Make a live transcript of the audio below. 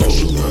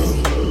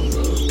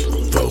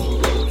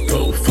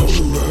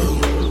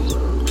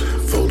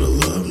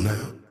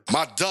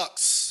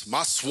ducks,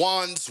 my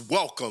swans,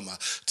 welcome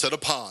to the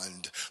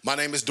pond. My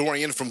name is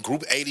Dorian from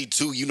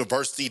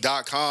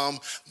Group82University.com,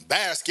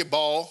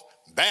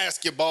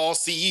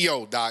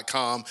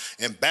 basketballceo.com,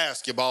 and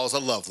basketball is a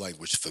love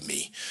language for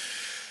me.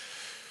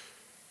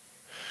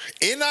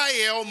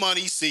 NIL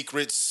money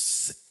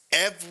secrets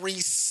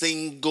every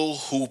single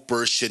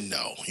hooper should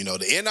know. You know,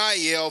 the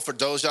NIL, for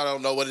those y'all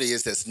don't know what it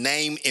is, that's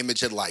name,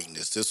 image, and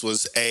likeness. This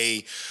was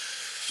I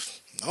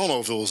don't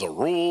know if it was a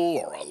rule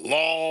or a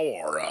law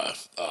or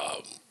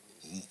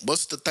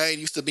what's the thing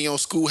used to be on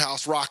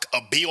Schoolhouse Rock?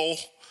 A bill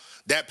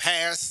that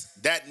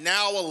passed that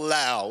now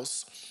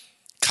allows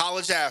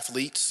college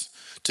athletes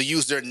to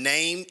use their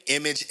name,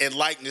 image, and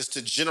likeness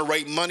to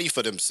generate money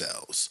for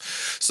themselves.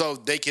 So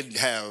they can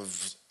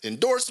have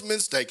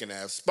endorsements, they can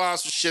have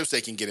sponsorships,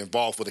 they can get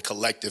involved with a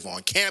collective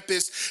on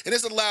campus, and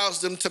this allows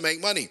them to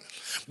make money.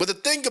 But the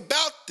thing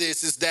about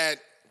this is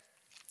that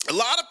a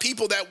lot of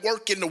people that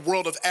work in the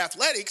world of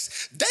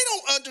athletics, they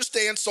don't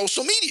understand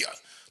social media.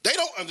 They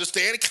don't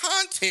understand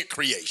content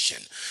creation.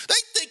 They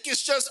think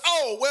it's just,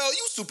 oh, well,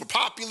 you super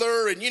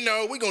popular and, you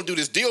know, we're going to do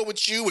this deal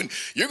with you and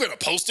you're going to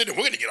post it and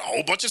we're going to get a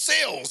whole bunch of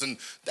sales. And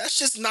that's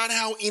just not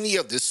how any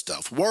of this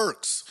stuff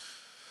works.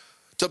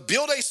 To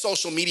build a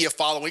social media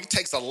following, it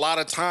takes a lot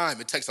of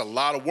time. It takes a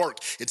lot of work.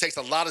 It takes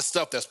a lot of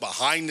stuff that's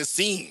behind the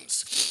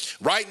scenes.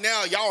 Right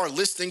now, y'all are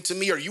listening to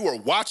me or you are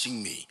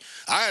watching me.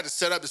 I had to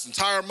set up this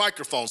entire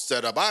microphone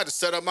setup. I had to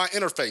set up my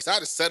interface. I had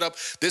to set up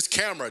this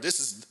camera. This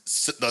is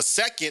the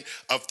second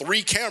of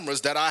 3 cameras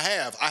that I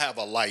have. I have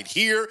a light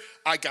here.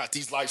 I got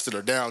these lights that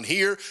are down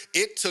here.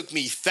 It took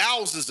me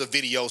thousands of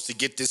videos to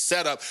get this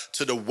set up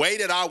to the way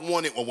that I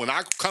want it. When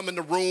I come in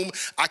the room,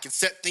 I can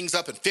set things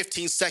up in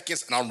 15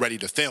 seconds and I'm ready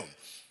to film.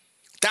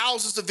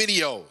 Thousands of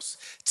videos,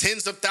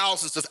 tens of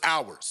thousands of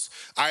hours.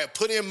 I have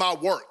put in my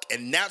work,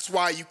 and that's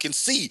why you can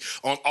see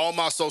on all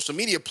my social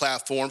media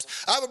platforms,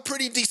 I have a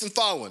pretty decent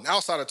following.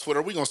 Outside of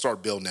Twitter, we're going to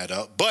start building that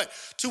up. But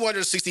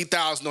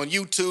 260,000 on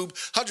YouTube,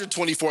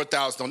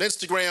 124,000 on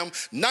Instagram,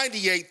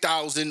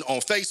 98,000 on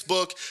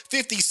Facebook,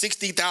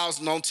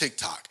 60,000 on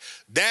TikTok.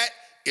 That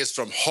is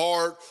from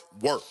hard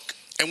work.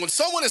 And when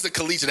someone is a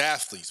collegiate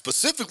athlete,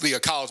 specifically a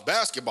college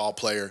basketball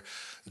player,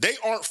 they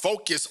aren't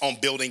focused on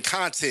building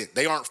content.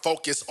 They aren't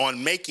focused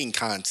on making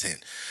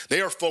content.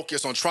 They are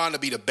focused on trying to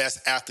be the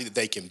best athlete that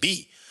they can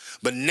be.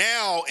 But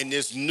now in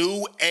this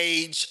new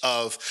age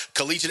of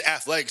collegiate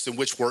athletics in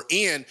which we're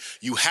in,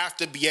 you have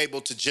to be able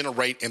to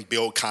generate and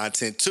build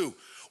content too.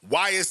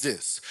 Why is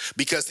this?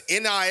 Because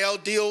NIL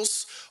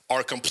deals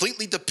are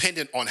completely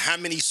dependent on how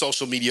many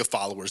social media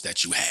followers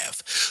that you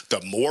have. The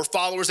more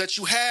followers that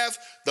you have,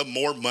 the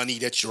more money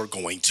that you're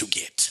going to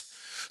get.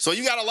 So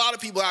you got a lot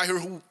of people out here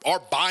who are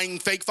buying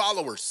fake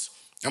followers.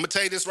 I'm going to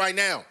tell you this right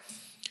now.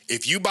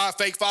 If you buy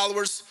fake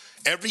followers,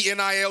 every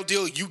NIL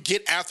deal you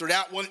get after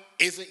that one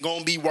isn't going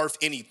to be worth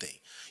anything.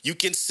 You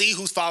can see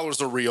whose followers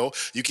are real.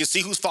 You can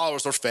see whose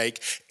followers are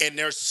fake. And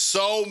there's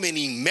so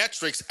many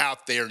metrics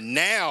out there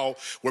now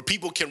where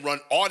people can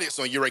run audits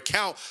on your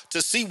account to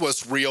see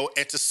what's real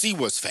and to see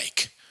what's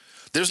fake.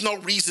 There's no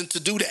reason to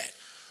do that.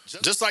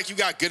 Just like you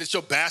got good at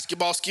your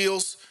basketball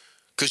skills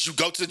because you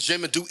go to the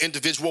gym and do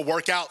individual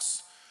workouts,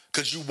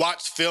 because you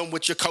watch film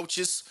with your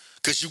coaches,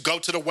 because you go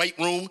to the weight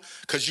room,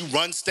 because you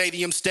run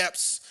stadium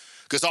steps,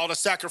 because all the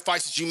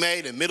sacrifices you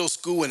made in middle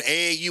school and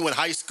AAU and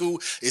high school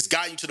has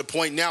gotten you to the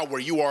point now where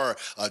you are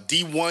a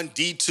D1,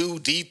 D2,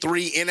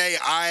 D3,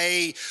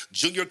 NAIA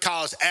junior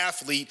college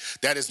athlete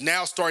that is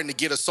now starting to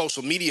get a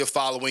social media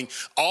following.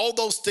 All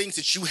those things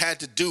that you had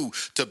to do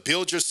to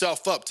build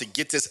yourself up to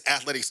get this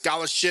athletic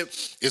scholarship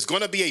is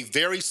going to be a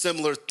very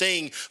similar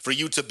thing for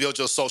you to build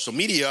your social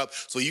media up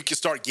so you can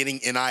start getting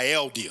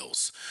NIL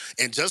deals.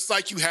 And just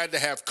like you had to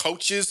have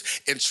coaches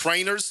and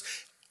trainers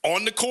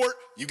on the court,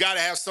 you got to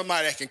have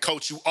somebody that can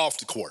coach you off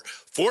the court.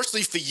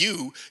 Fortunately for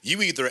you,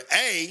 you either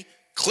A,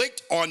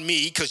 clicked on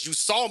me because you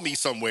saw me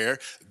somewhere,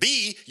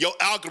 B, your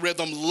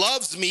algorithm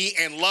loves me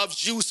and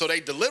loves you, so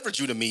they delivered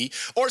you to me,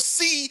 or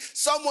C,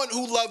 someone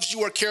who loves you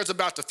or cares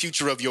about the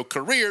future of your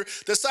career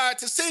decided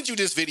to send you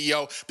this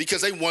video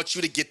because they want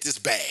you to get this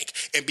bag.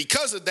 And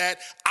because of that,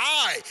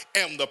 I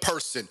am the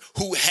person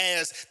who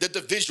has the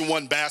Division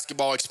I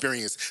basketball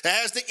experience, that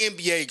has the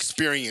NBA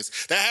experience,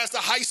 that has the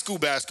high school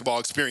basketball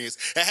experience,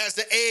 that has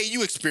the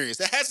AAU experience,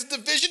 that has the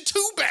Division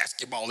II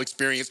basketball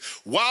experience,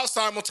 while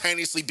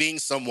simultaneously being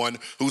someone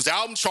whose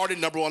album charted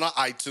 #1 on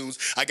iTunes.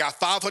 I got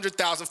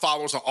 500,000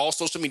 followers on all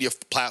social media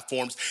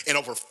platforms and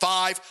over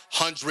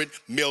 500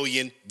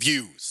 million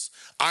views.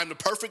 I'm the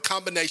perfect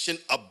combination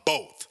of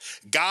both.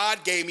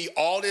 God gave me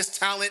all this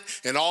talent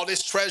and all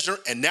this treasure,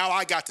 and now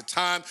I got the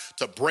time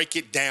to break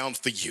it down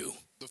for you.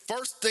 The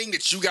first thing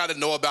that you got to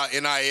know about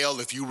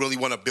NIL if you really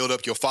want to build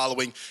up your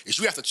following is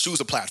you have to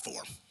choose a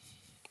platform.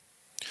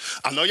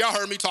 I know y'all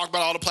heard me talk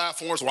about all the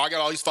platforms where I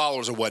got all these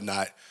followers or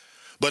whatnot,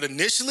 but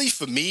initially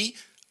for me,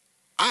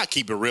 I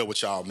keep it real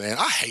with y'all, man.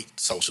 I hate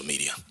social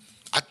media.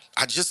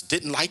 I just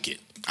didn't like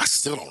it. I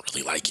still don't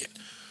really like it.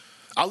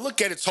 I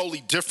look at it totally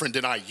different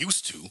than I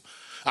used to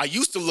I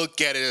used to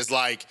look at it as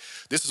like,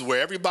 this is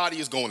where everybody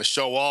is going to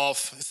show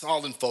off. It's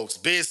all in folks'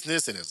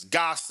 business, and it's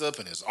gossip,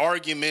 and it's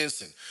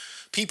arguments, and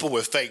people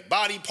with fake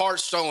body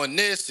parts showing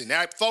this, and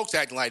that, folks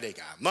acting like they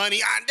got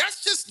money.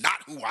 That's just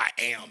not who I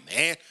am,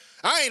 man.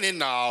 I ain't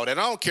into all that.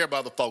 I don't care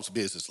about the folks'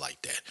 business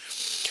like that.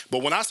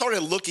 But when I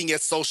started looking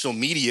at social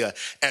media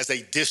as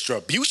a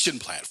distribution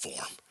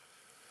platform,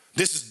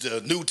 this is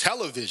the new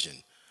television,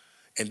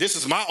 and this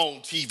is my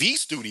own TV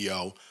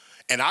studio,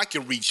 and I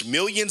can reach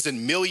millions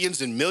and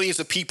millions and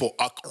millions of people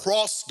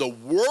across the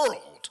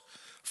world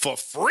for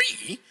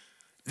free,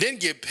 then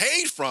get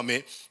paid from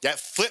it, that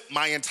flipped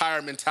my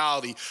entire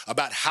mentality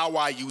about how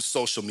I use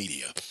social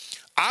media.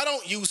 I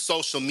don't use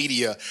social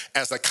media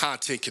as a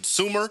content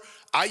consumer.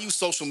 I use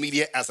social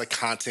media as a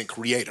content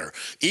creator.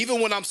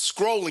 Even when I'm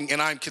scrolling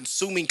and I'm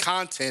consuming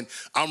content,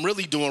 I'm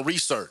really doing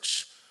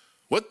research.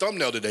 What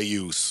thumbnail did they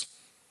use?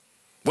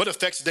 What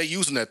effects did they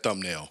use in that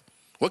thumbnail?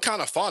 What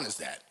kind of font is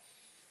that?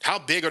 How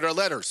big are their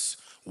letters?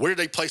 Where do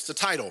they place the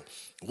title?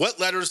 What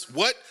letters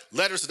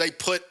do they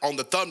put on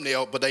the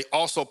thumbnail, but they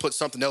also put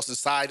something else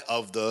inside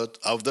of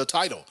the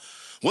title?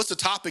 What's the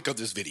topic of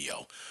this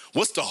video?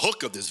 What's the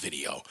hook of this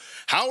video?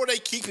 How are they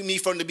keeping me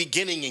from the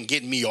beginning and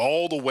getting me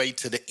all the way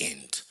to the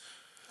end?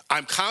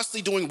 I'm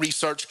constantly doing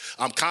research.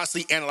 I'm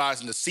constantly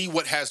analyzing to see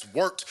what has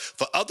worked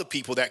for other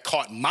people that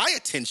caught my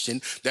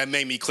attention, that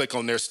made me click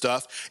on their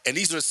stuff. And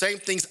these are the same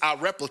things I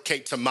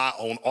replicate to my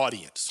own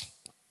audience.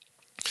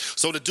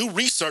 So to do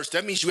research,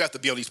 that means you have to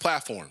be on these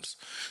platforms.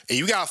 And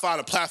you got to find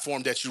a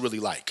platform that you really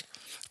like.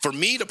 For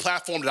me, the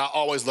platform that I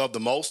always loved the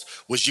most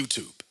was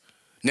YouTube.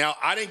 Now,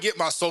 I didn't get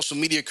my social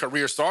media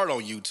career started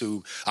on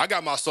YouTube. I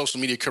got my social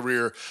media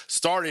career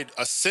started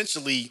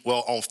essentially,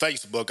 on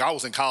Facebook. I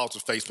was in college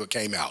when Facebook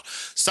came out.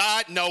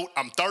 Side note,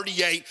 I'm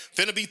 38,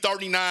 finna be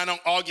 39 on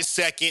August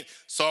 2nd.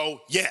 So,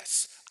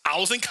 yes, I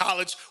was in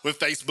college when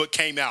Facebook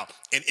came out,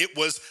 and it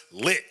was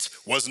lit.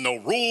 Wasn't no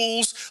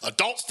rules.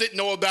 Adults didn't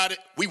know about it.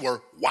 We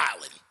were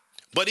wilding.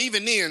 But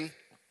even then,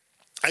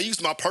 I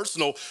used my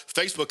personal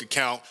Facebook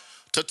account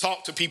to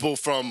talk to people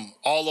from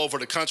all over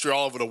the country,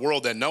 all over the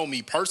world that know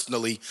me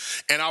personally.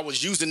 And I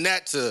was using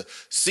that to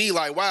see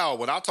like, wow,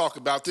 when I talk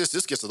about this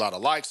gets a lot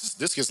of likes,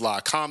 this gets a lot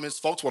of comments,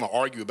 folks want to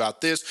argue about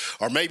this,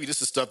 or maybe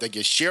this is stuff that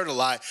gets shared a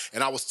lot.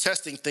 And I was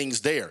testing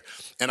things there.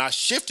 And I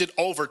shifted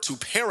over to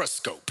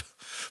Periscope.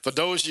 For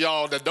those of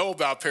y'all that know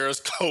about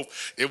Periscope,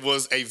 it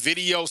was a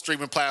video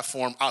streaming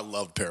platform. I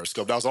loved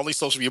Periscope. That was the only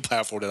social media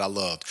platform that I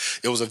loved.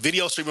 It was a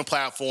video streaming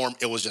platform.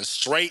 It was just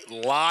straight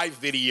live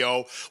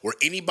video where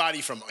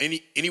anybody from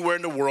anywhere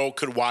in the world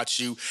could watch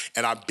you.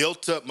 And I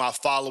built up my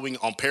following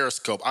on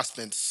Periscope. I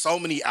spent so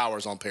many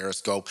hours on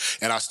Periscope,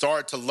 and I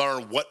started to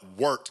learn what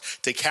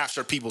worked to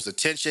capture people's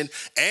attention.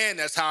 And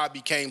that's how I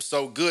became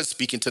so good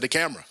speaking to the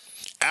camera.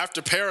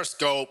 After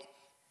Periscope,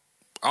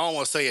 I don't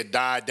want to say it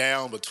died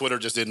down, but Twitter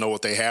just didn't know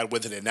what they had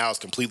with it, and now it's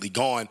completely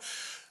gone.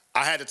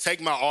 I had to take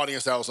my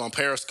audience that was on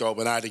Periscope,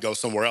 and I had to go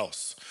somewhere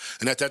else.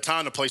 And at that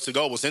time, the place to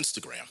go was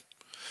Instagram.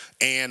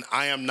 And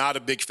I am not a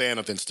big fan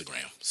of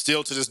Instagram.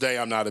 Still to this day,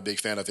 I'm not a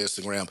big fan of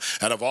Instagram.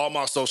 Out of all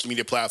my social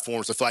media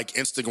platforms, I feel like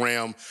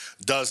Instagram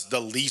does the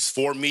least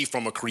for me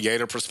from a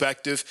creator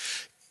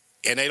perspective.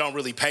 And they don't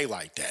really pay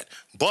like that.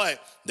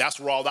 But that's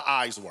where all the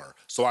eyes were.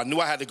 So I knew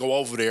I had to go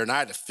over there, and I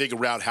had to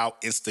figure out how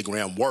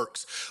Instagram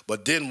works.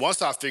 But then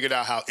once I figured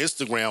out how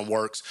Instagram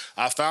works,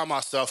 I found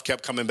myself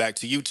kept coming back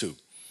to YouTube.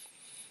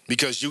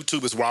 Because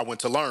YouTube is where I went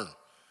to learn.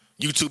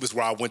 YouTube is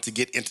where I went to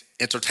get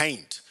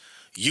entertained.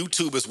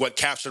 YouTube is what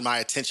captured my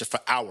attention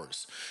for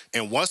hours.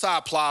 And once I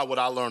applied what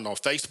I learned on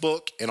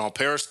Facebook and on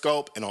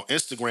Periscope and on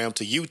Instagram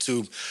to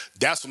YouTube,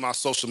 that's when my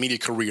social media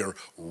career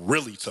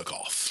really took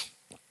off.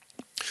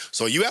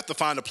 So you have to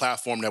find a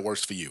platform that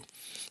works for you.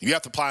 You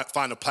have to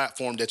find a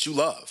platform that you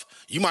love.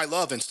 You might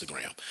love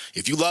Instagram.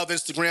 If you love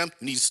Instagram,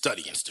 you need to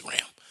study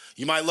Instagram.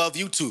 You might love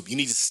YouTube. You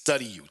need to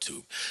study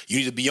YouTube. You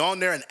need to be on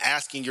there and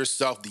asking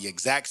yourself the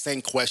exact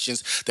same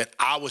questions that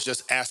I was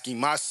just asking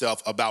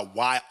myself about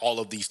why all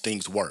of these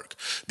things work.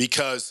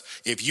 Because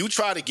if you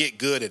try to get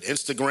good at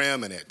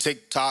Instagram and at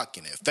TikTok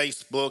and at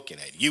Facebook and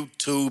at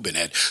YouTube and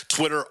at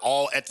Twitter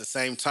all at the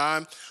same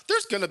time,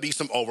 there's going to be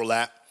some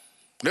overlap.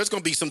 There's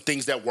going to be some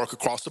things that work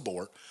across the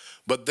board,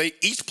 but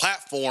each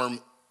platform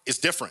is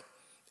different,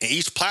 and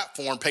each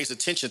platform pays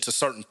attention to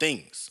certain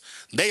things.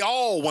 They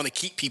all want to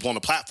keep people on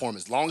the platform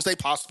as long as they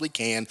possibly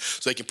can,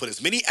 so they can put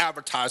as many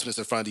advertisements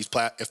in front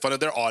of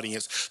their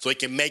audience, so they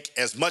can make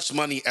as much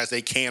money as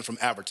they can from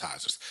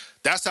advertisers.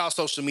 That's how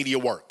social media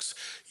works.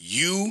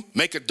 You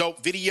make a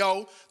dope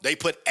video, they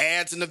put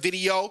ads in the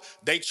video,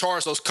 they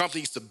charge those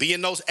companies to be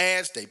in those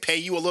ads, they pay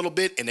you a little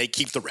bit, and they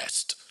keep the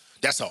rest.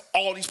 That's how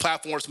all these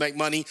platforms make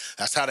money.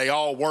 That's how they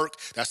all work.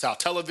 That's how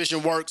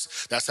television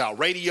works. That's how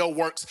radio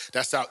works.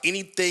 That's how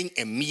anything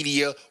in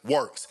media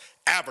works.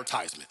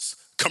 Advertisements,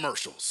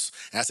 commercials.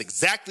 And that's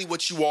exactly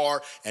what you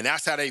are, and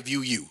that's how they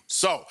view you.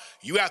 So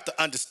you have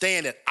to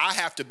understand that I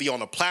have to be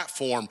on a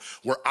platform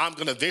where I'm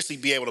going to eventually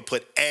be able to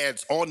put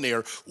ads on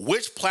there.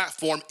 Which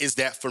platform is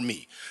that for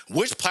me?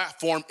 Which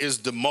platform is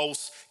the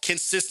most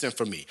consistent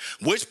for me?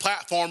 Which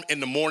platform in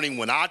the morning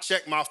when I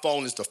check my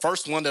phone is the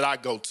first one that I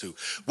go to?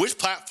 Which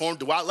platform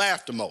do I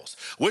laugh the most?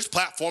 Which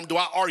platform do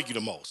I argue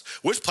the most?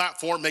 Which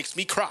platform makes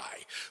me cry?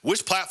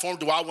 Which platform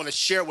do I want to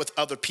share with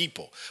other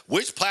people?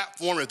 Which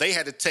platform, if they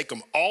had to take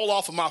them all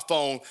off of my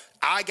phone,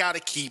 I got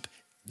to keep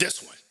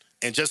this one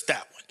and just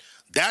that one?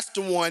 That's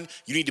the one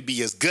you need to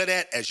be as good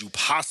at as you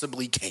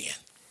possibly can.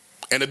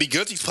 And to be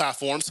good at these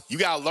platforms, you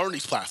got to learn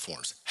these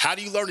platforms. How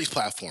do you learn these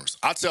platforms?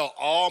 I tell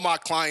all my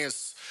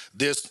clients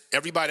this,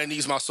 everybody that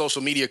needs my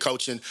social media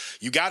coaching,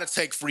 you got to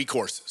take free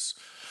courses.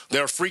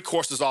 There are free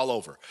courses all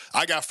over.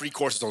 I got free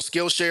courses on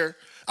Skillshare.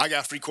 I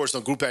got free courses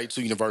on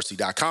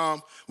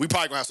group82university.com. We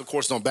probably gonna have some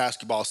courses on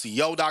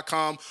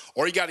basketballceo.com,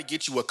 or you got to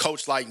get you a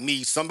coach like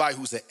me, somebody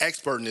who's an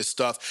expert in this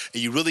stuff,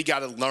 and you really got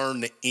to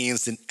learn the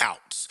ins and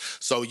outs.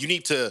 So you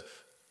need to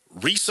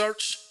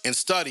research and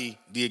study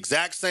the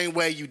exact same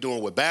way you're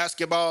doing with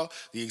basketball,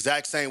 the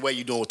exact same way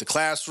you're doing with the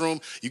classroom.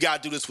 You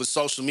got to do this with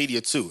social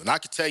media too. And I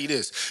can tell you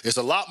this, it's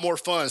a lot more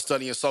fun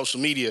studying social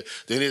media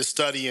than it is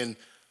studying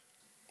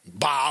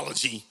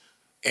biology.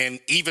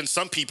 And even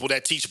some people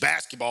that teach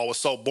basketball was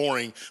so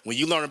boring. When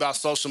you learn about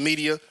social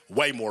media,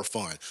 way more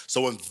fun.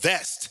 So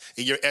invest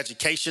in your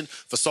education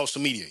for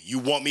social media. You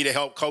want me to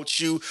help coach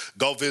you?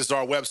 Go visit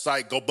our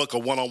website. Go book a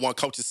one-on-one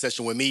coaching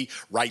session with me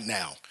right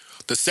now.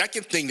 The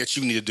second thing that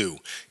you need to do,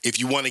 if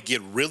you want to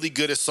get really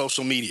good at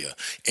social media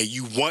and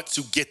you want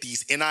to get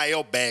these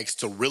NIL bags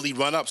to really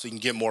run up so you can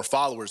get more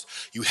followers,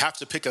 you have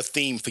to pick a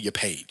theme for your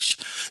page.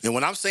 And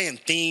when I'm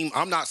saying theme,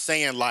 I'm not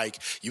saying like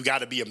you got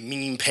to be a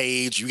meme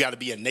page, you got to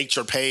be a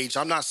nature page.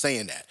 I'm not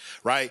saying that,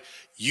 right?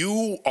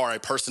 You are a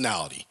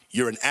personality.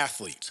 You're an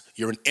athlete.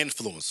 You're an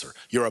influencer.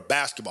 You're a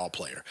basketball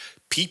player.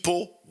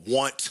 People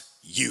want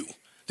you.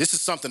 This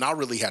is something I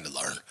really had to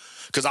learn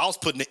because I was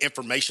putting the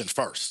information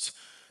first.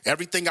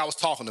 Everything I was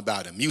talking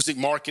about in music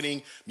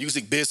marketing,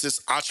 music business,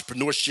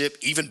 entrepreneurship,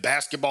 even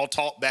basketball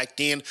talk back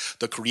then,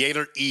 the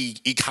creator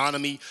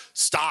economy,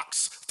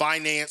 stocks,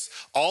 finance,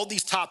 all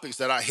these topics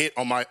that I hit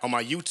on my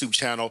YouTube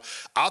channel,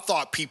 I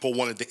thought people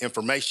wanted the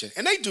information.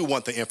 And they do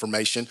want the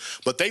information,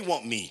 but they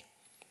want me.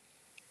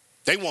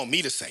 They want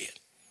me to say it.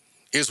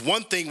 It's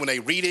one thing when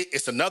they read it.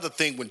 It's another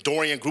thing when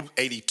Dorian Group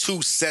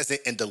 82 says it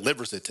and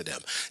delivers it to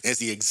them. And it's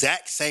the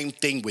exact same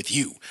thing with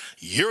you.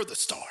 You're the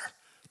star.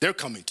 They're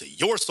coming to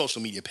your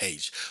social media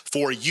page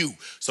for you.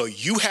 So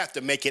you have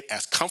to make it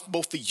as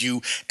comfortable for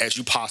you as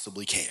you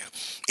possibly can.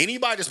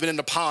 Anybody that's been in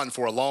the pond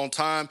for a long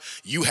time,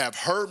 you have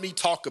heard me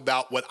talk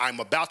about what I'm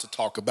about to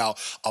talk about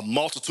a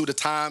multitude of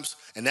times,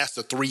 and that's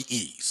the 3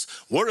 E's.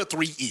 What are the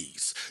 3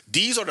 E's?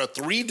 These are the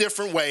 3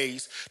 different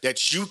ways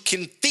that you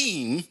can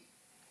theme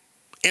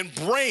and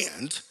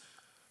brand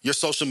your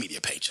social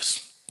media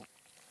pages.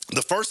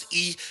 The first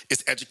E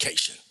is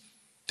education.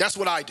 That's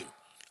what I do.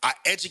 I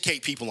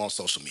educate people on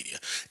social media,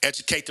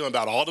 educate them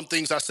about all them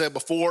things I said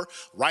before.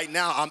 Right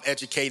now, I'm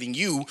educating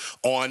you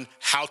on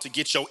how to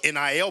get your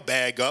NIL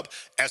bag up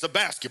as a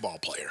basketball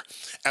player.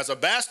 As a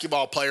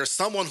basketball player,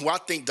 someone who I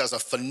think does a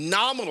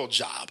phenomenal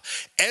job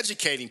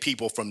educating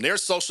people from their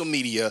social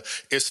media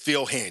is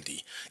Phil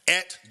Handy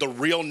at The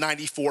Real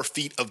 94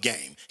 Feet of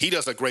Game. He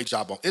does a great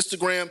job on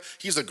Instagram.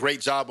 He's a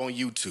great job on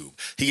YouTube.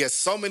 He has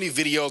so many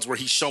videos where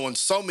he's showing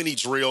so many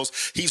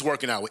drills. He's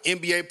working out with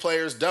NBA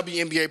players,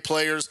 WNBA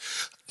players,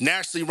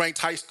 nationally ranked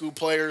high school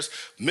players,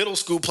 middle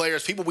school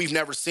players, people we've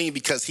never seen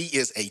because he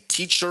is a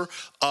teacher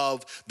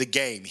of the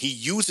game. He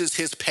uses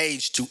his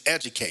page to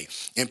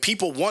educate, and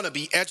people want to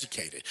be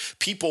educated.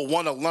 People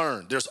want to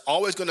learn. There's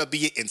always going to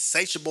be an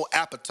insatiable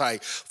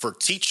appetite for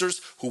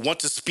teachers who want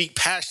to speak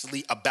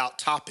passionately about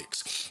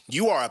topics.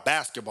 You are a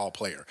basketball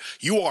player.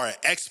 You are an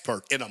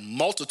expert in a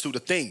multitude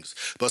of things,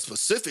 but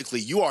specifically,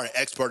 you are an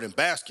expert in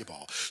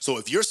basketball. So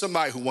if you're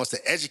somebody who wants to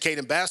educate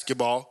in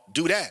basketball,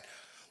 do that.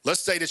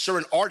 Let's say that you're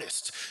an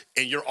artist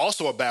and you're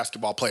also a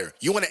basketball player.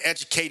 You want to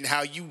educate in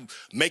how you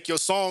make your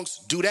songs,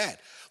 do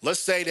that.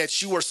 Let's say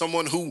that you are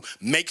someone who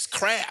makes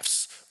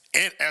crafts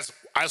and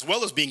as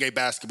well as being a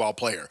basketball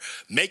player.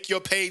 Make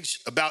your page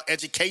about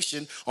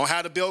education on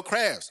how to build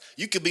crafts.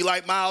 You could be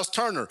like Miles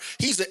Turner.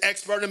 He's an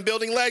expert in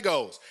building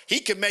Legos. He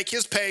can make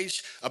his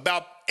page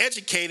about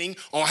educating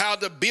on how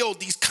to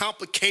build these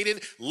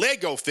complicated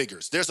Lego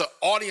figures. There's an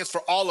audience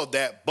for all of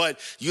that, but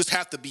you just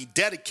have to be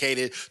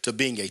dedicated to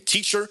being a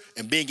teacher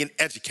and being an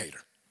educator.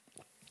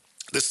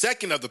 The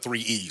second of the 3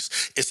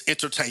 E's is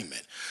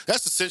entertainment.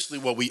 That's essentially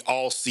what we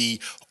all see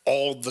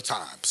all the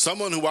time.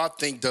 Someone who I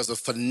think does a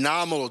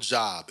phenomenal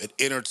job at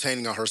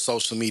entertaining on her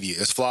social media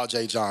is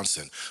Flau'jae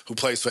Johnson, who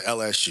plays for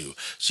LSU.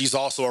 She's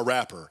also a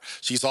rapper.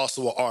 She's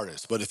also an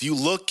artist. But if you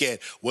look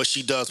at what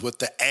she does with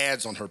the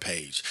ads on her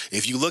page,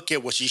 if you look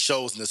at what she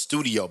shows in the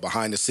studio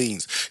behind the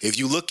scenes, if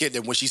you look at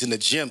it when she's in the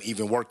gym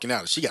even working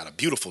out, she got a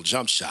beautiful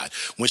jump shot.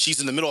 When she's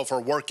in the middle of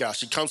her workout,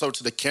 she comes over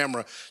to the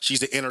camera,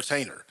 she's an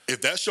entertainer. If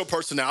that's your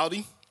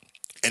personality,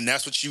 and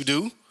that's what you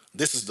do,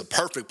 this is the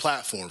perfect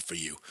platform for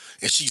you.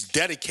 And she's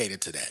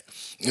dedicated to that.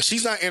 And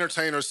she's not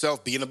entertaining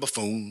herself being a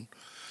buffoon.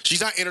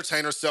 She's not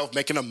entertaining herself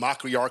making a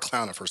mockery or a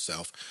clown of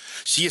herself.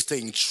 She is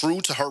staying true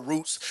to her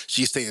roots.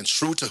 She's staying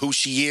true to who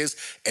she is,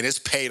 and it's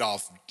paid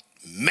off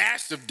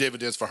massive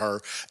dividends for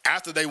her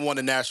after they won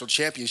the national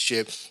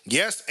championship.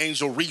 Yes,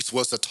 Angel Reese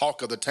was the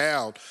talk of the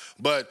town,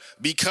 but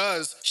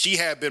because she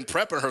had been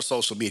prepping her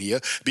social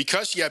media,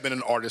 because she had been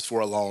an artist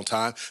for a long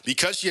time,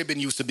 because she had been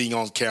used to being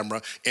on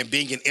camera and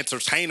being an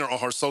entertainer on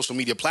her social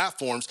media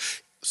platforms,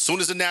 soon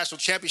as the national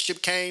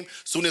championship came,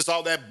 soon as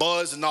all that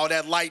buzz and all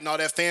that light and all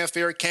that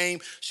fanfare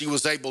came, she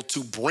was able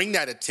to bring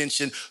that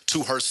attention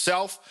to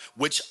herself,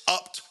 which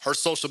upped her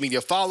social media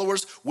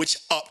followers, which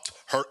upped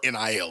her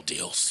NIL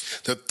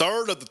deals. The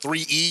third of the 3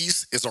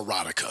 E's is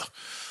erotica.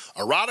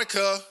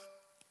 Erotica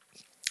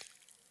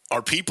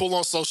are people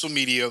on social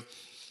media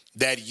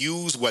that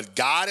use what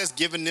God has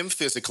given them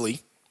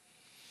physically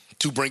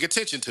to bring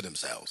attention to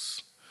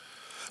themselves.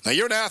 Now,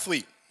 you're an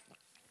athlete.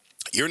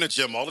 You're in the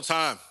gym all the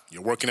time.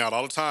 You're working out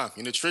all the time.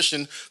 Your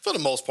nutrition, for the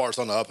most part, is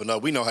on the up and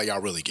up. We know how y'all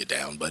really get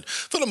down, but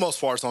for the most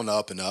part, it's on the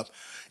up and up.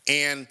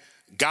 And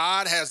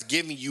God has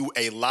given you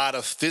a lot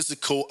of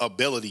physical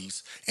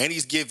abilities, and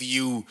he's given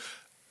you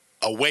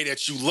a way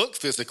that you look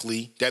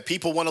physically that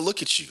people want to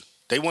look at you.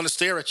 They want to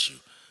stare at you.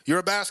 You're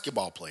a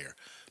basketball player.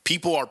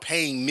 People are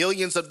paying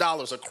millions of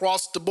dollars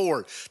across the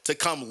board to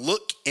come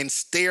look and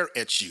stare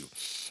at you.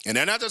 And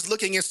they're not just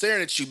looking and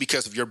staring at you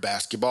because of your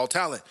basketball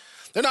talent.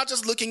 They're not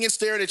just looking and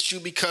staring at you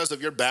because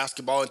of your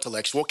basketball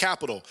intellectual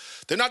capital.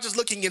 They're not just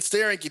looking and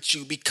staring at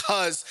you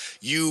because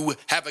you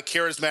have a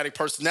charismatic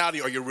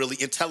personality or you're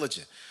really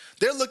intelligent.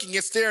 They're looking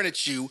and staring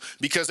at you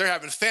because they're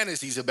having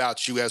fantasies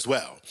about you as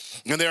well.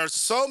 And there are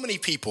so many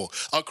people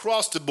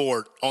across the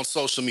board on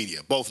social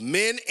media, both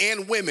men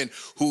and women,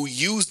 who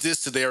use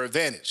this to their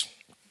advantage.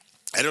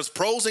 And there's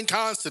pros and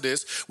cons to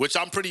this, which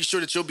I'm pretty sure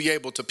that you'll be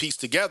able to piece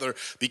together,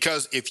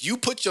 because if you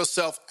put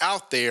yourself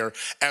out there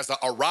as an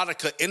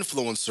erotica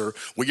influencer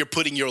where you're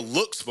putting your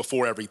looks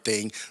before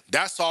everything,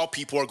 that's all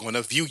people are going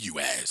to view you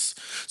as.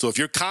 So if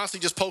you're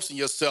constantly just posting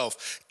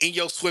yourself in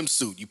your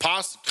swimsuit, you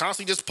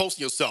constantly just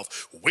posting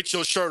yourself with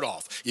your shirt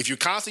off, if you're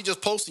constantly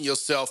just posting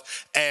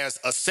yourself as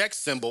a sex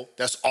symbol,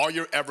 that's all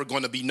you're ever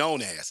going to be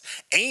known as.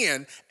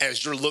 And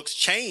as your looks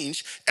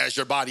change, as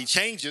your body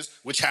changes,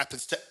 which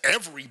happens to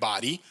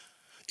everybody,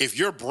 if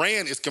your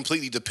brand is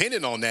completely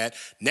dependent on that,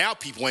 now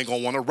people ain't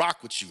gonna wanna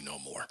rock with you no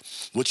more.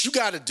 What you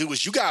gotta do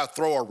is you gotta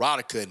throw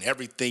erotica in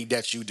everything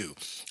that you do.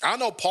 I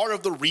know part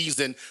of the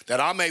reason that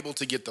I'm able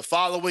to get the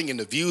following and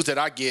the views that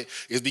I get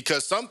is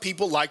because some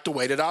people like the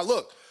way that I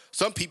look.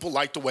 Some people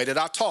like the way that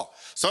I talk.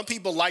 Some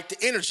people like the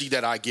energy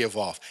that I give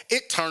off.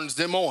 It turns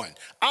them on.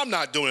 I'm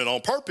not doing it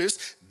on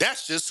purpose.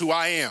 That's just who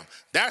I am.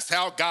 That's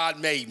how God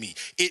made me.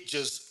 It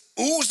just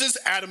oozes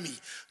out of me.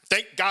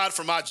 Thank God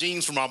for my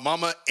genes from my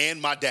mama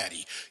and my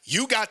daddy.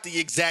 You got the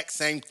exact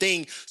same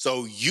thing,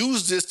 so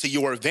use this to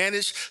your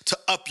advantage to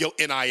up your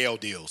NIL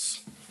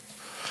deals.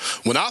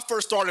 When I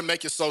first started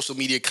making social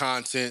media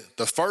content,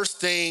 the first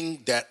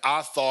thing that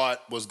I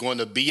thought was going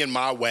to be in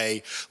my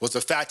way was the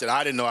fact that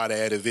I didn't know how to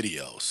edit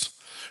videos.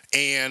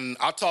 And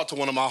I talked to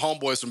one of my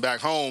homeboys from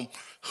back home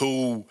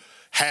who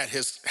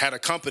had a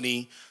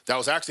company that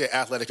was actually an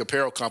athletic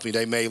apparel company.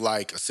 They made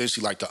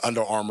essentially the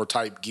Under Armour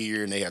type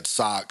gear, and they had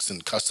socks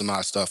and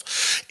customized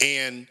stuff.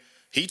 And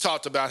he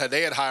talked about how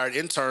they had hired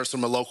interns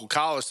from a local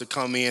college to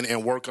come in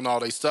and work on all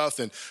their stuff,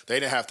 and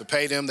they didn't have to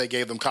pay them. They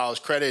gave them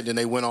college credit, and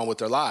they went on with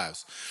their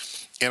lives.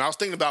 And I was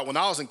thinking about when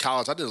I was in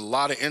college, I did a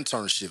lot of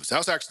internships. That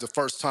was actually the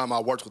first time I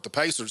worked with the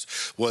Pacers,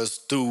 was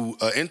through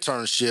an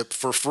internship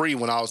for free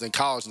when I was in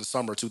college in the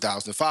summer of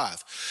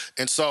 2005.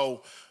 And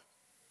so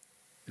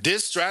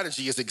this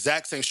strategy is the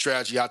exact same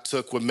strategy I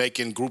took with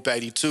making Group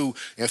 82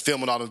 and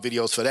filming all the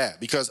videos for that,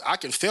 because I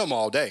can film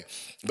all day,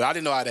 but I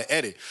didn't know how to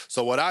edit.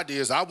 So what I did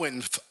is I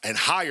went and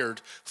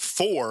hired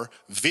 4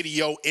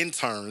 video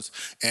interns,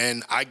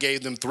 and I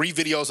gave them 3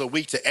 videos a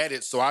week to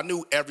edit. So I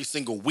knew every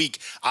single week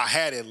I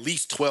had at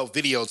least 12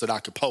 videos that I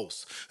could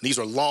post. And these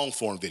are long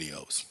form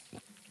videos.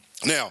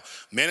 Now,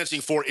 managing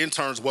 4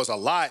 interns was a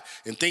lot,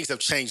 and things have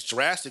changed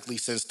drastically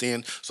since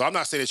then. So I'm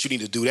not saying that you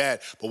need to do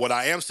that, but what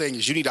I am saying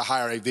is you need to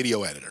hire a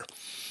video editor.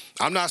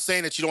 I'm not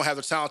saying that you don't have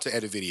the talent to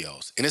edit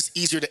videos, and it's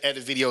easier to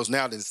edit videos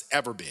now than it's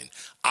ever been.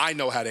 I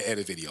know how to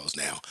edit videos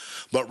now.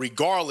 But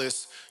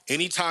regardless,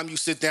 anytime you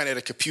sit down at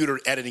a computer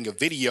editing a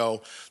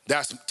video,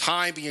 that's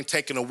time being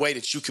taken away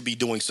that you could be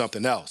doing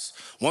something else.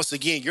 Once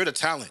again, you're the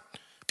talent.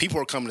 People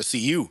are coming to see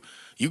you.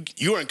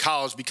 You're in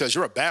college because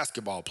you're a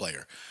basketball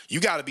player. You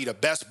got to be the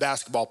best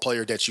basketball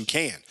player that you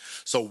can.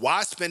 So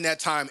why spend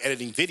that time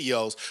editing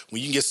videos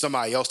when you can get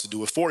somebody else to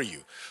do it for you?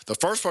 The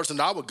first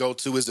person I would go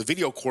to is the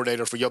video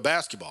coordinator for your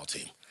basketball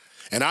team.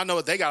 And I know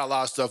that they got a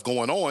lot of stuff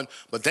going on,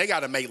 but they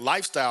got to make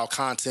lifestyle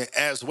content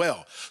as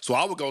well. So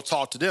I would go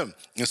talk to them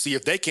and see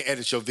if they can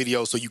edit your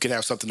video so you can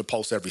have something to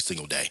post every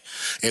single day.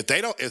 If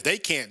they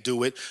can't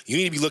do it, you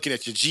need to be looking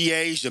at your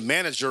GAs, your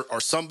manager, or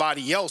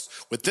somebody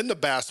else within the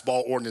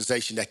basketball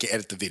organization that can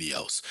edit the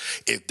videos.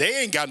 If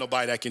they ain't got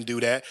nobody that can do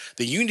that,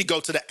 then you need to go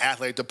to the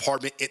athletic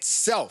department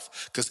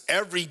itself, because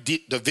every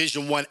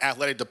Division I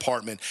athletic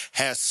department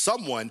has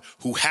someone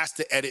who has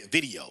to edit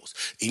videos.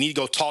 You need to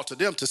go talk to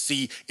them to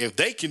see if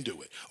they can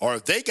do it, or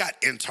if they got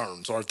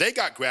interns, or if they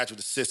got graduate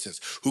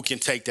assistants who can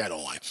take that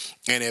on.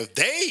 And if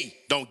they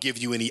don't give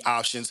you any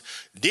options,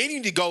 then you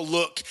need to go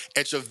look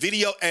at your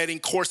video editing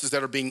courses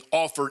that are being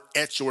offered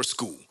at your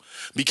school.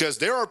 Because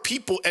there are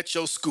people at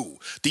your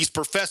school, these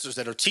professors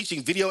that are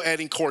teaching video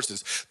editing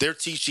courses. They're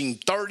teaching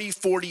 30,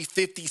 40,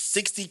 50,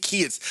 60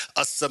 kids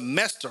a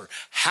semester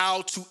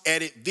how to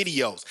edit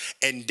videos.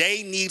 And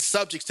they need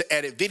subjects to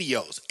edit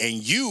videos.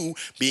 And you,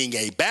 being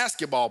a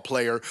basketball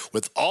player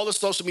with all the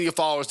social media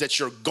followers that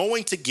you're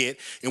going to get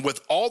and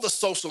with all the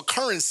social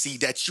currency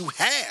that you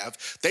have,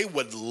 they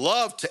would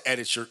love to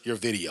edit your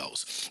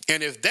videos.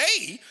 And if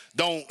they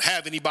don't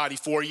have anybody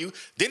for you,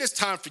 then it's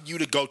time for you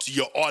to go to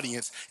your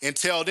audience and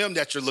tell them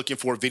that you're looking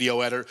for a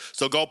video editor.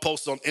 So go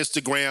post on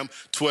Instagram,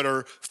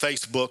 Twitter,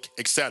 Facebook,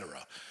 etc.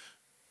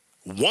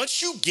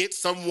 Once you get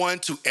someone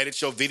to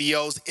edit your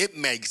videos, it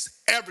makes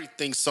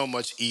everything so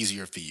much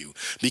easier for you,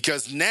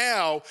 because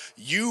now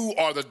you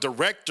are the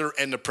director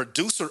and the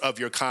producer of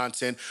your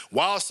content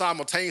while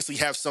simultaneously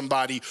have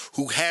somebody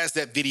who has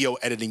that video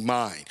editing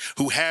mind,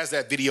 who has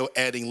that video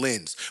editing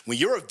lens. When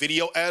you're a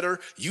video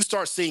editor, you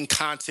start seeing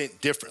content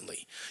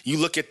differently. You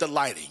look at the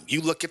lighting,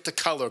 you look at the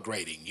color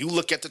grading, you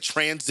look at the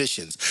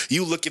transitions,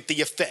 you look at the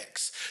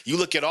effects, you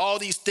look at all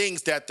these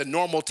things that the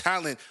normal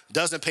talent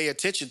doesn't pay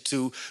attention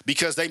to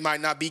because they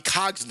might not be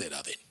cognizant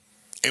of it.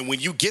 And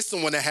when you get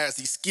someone that has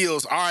these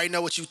skills, I already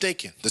know what you're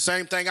thinking. The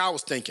same thing I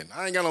was thinking.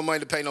 I ain't got no money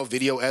to pay no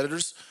video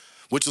editors,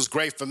 which was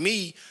great for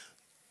me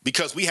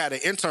because we had an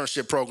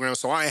internship program,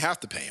 so I ain't have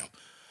to pay them.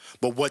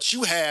 But what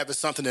you have is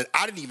something that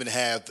I didn't even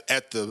have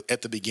at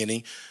the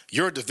beginning.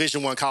 You're a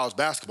Division I college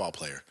basketball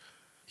player.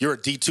 You're a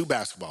D2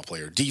 basketball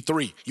player,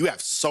 D3. You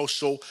have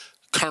social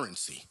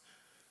currency.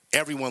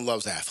 Everyone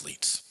loves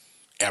athletes.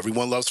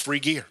 Everyone loves free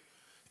gear.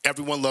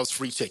 Everyone loves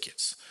free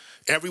tickets.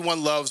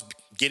 Everyone loves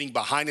getting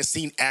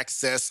behind-the-scene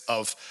access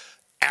of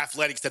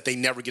athletics that they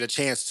never get a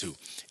chance to.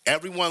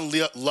 Everyone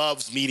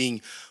loves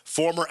meeting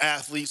former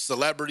athletes,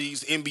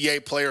 celebrities,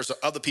 NBA players, or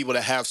other people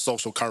that have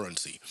social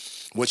currency.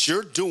 What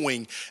you're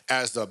doing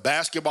as the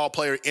basketball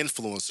player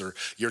influencer,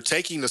 you're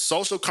taking the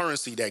social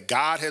currency that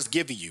God has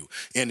given you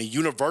and the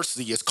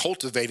university is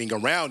cultivating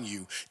around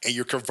you, and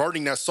you're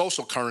converting that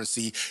social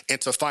currency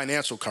into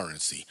financial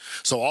currency.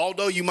 So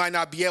although you might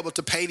not be able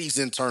to pay these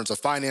interns a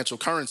financial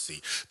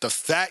currency, the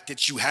fact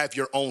that you have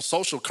your own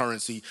social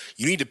currency,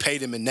 you need to pay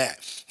them in that.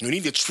 You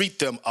need to treat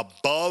them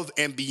above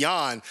and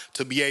beyond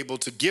to be able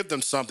to give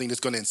them something that's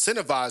going to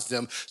incentivize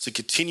them to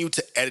continue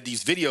to edit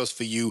these videos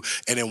for you.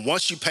 And then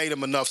once you pay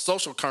them enough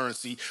social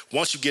currency,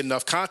 once you get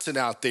enough content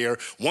out there,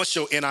 once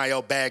your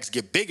NIL bags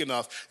get big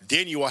enough,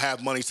 then you will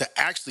have money to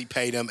actually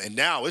pay them. And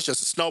now it's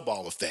just a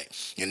snowball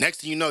effect. And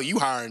next thing you know, you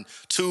hiring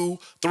 2,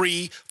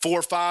 3,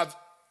 4, 5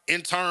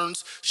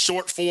 interns,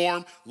 short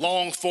form,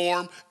 long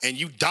form, and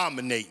you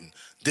dominating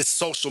this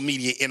social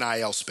media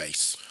NIL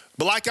space.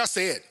 But like I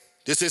said,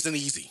 this isn't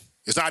easy.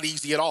 It's not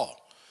easy at all.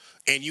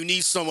 And you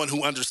need someone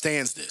who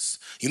understands this.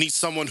 You need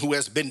someone who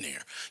has been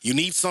there. You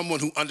need someone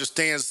who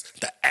understands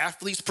the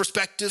athlete's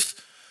perspective,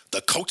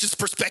 the coach's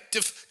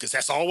perspective, because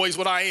that's always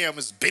what I am.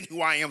 It's been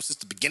who I am since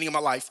the beginning of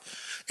my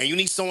life. And you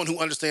need someone who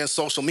understands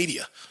social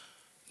media.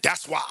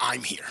 That's why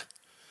I'm here.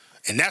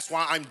 And that's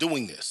why I'm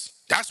doing this.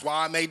 That's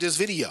why I made this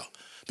video,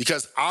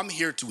 because I'm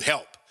here to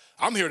help.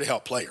 I'm here to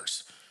help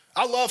players.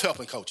 I love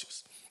helping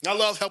coaches. I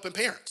love helping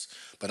parents,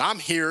 but I'm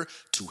here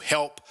to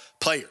help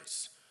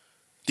players.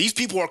 These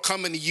people are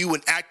coming to you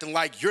and acting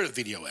like you're the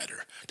video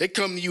editor. They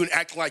come to you and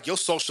acting like your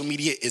social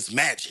media is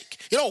magic.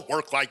 It don't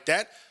work like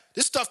that.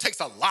 This stuff takes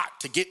a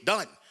lot to get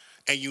done,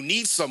 and you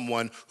need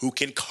someone who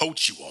can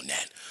coach you on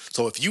that.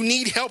 So if you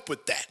need help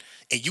with that,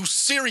 and you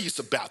serious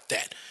about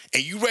that,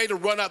 and you ready to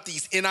run up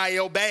these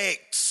NIL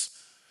bags,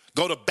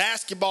 go to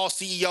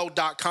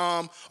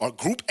basketballceo.com or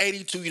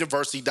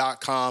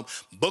group82university.com,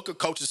 book a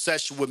coaching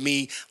session with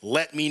me,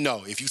 let me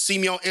know. If you see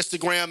me on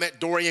Instagram at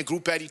Dorian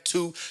Group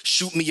 82,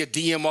 shoot me a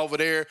DM over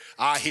there,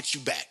 I'll hit you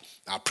back.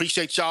 I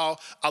appreciate y'all.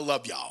 I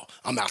love y'all.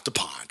 I'm out the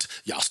pond.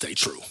 Y'all stay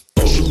true.